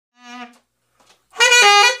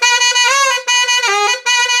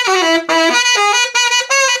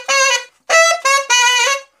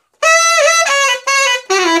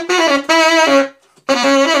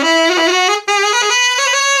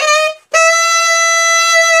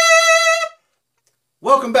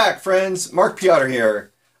Welcome back, friends. Mark Peotter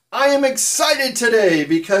here. I am excited today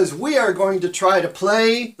because we are going to try to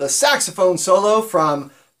play the saxophone solo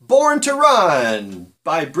from Born to Run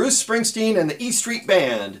by Bruce Springsteen and the E Street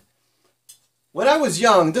Band. When I was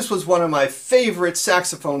young, this was one of my favorite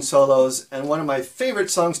saxophone solos and one of my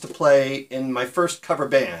favorite songs to play in my first cover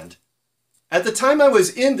band. At the time I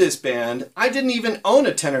was in this band, I didn't even own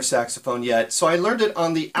a tenor saxophone yet, so I learned it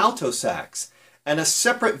on the alto sax. And a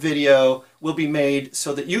separate video will be made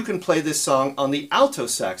so that you can play this song on the alto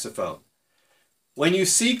saxophone. When you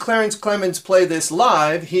see Clarence Clemmons play this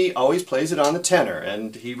live, he always plays it on the tenor,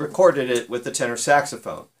 and he recorded it with the tenor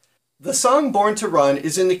saxophone. The song Born to Run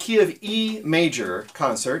is in the key of E major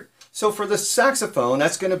concert, so for the saxophone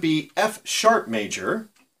that's going to be F sharp major,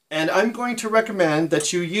 and I'm going to recommend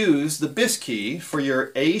that you use the bis key for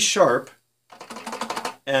your A sharp.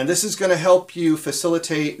 And this is going to help you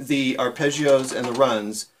facilitate the arpeggios and the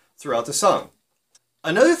runs throughout the song.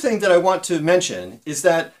 Another thing that I want to mention is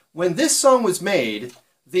that when this song was made,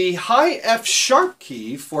 the high F sharp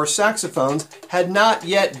key for saxophones had not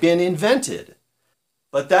yet been invented.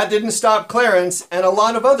 But that didn't stop Clarence and a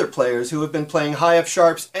lot of other players who have been playing high F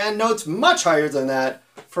sharps and notes much higher than that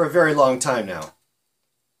for a very long time now.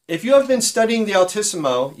 If you have been studying the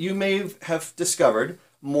altissimo, you may have discovered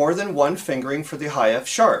more than one fingering for the high F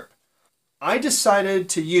sharp. I decided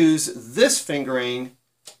to use this fingering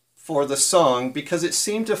for the song because it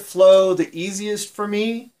seemed to flow the easiest for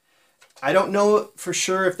me. I don't know for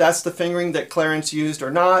sure if that's the fingering that Clarence used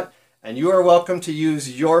or not, and you are welcome to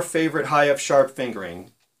use your favorite high F sharp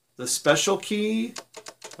fingering. The special key,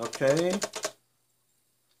 okay,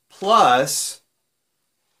 plus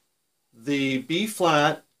the B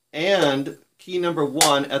flat and key number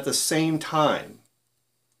 1 at the same time.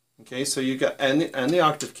 Okay, so you got, and the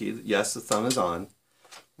octave key, yes, the thumb is on.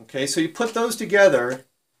 Okay, so you put those together.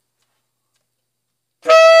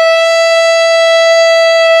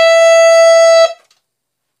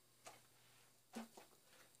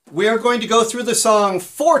 We are going to go through the song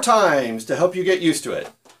 4 times to help you get used to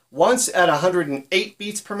it. Once at 108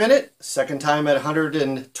 beats per minute, second time at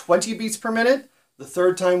 120 beats per minute, the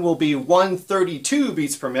third time will be 132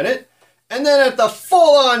 beats per minute, and then at the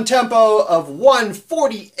full-on tempo of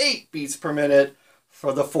 148 beats per minute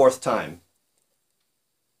for the 4th time.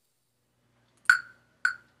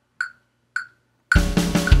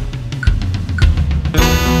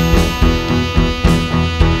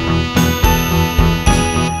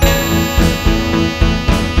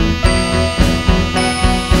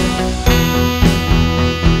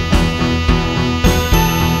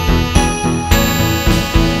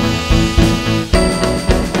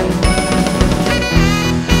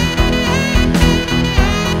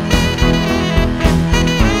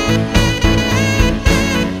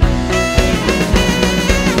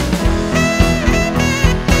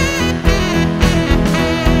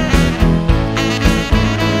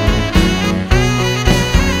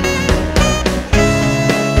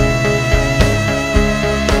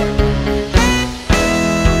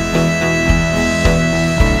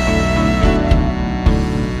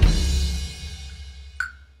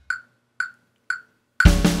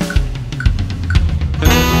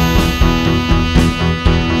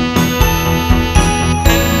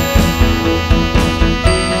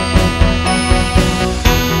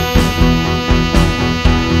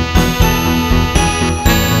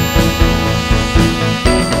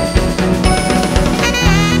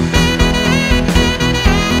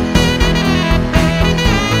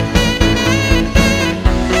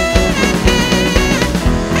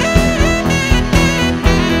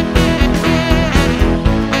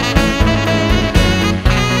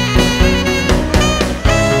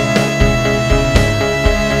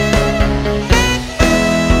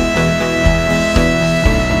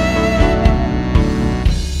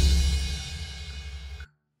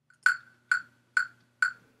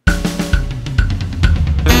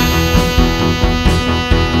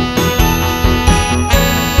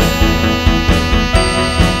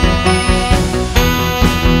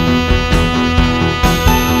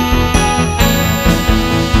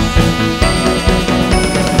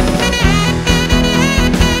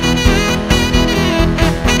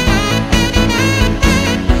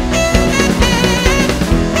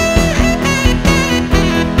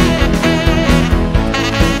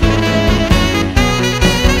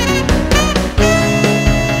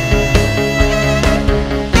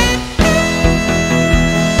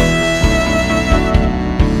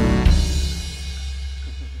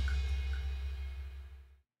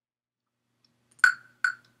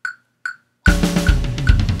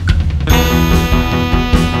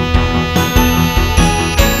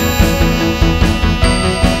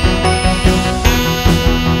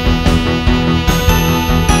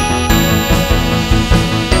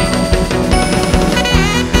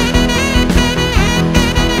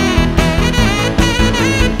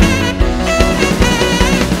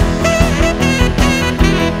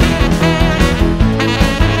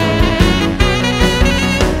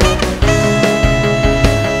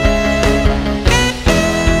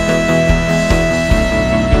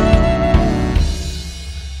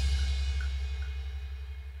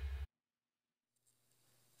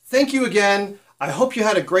 thank you again. I hope you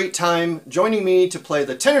had a great time joining me to play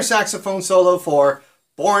the tenor saxophone solo for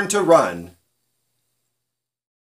Born to Run.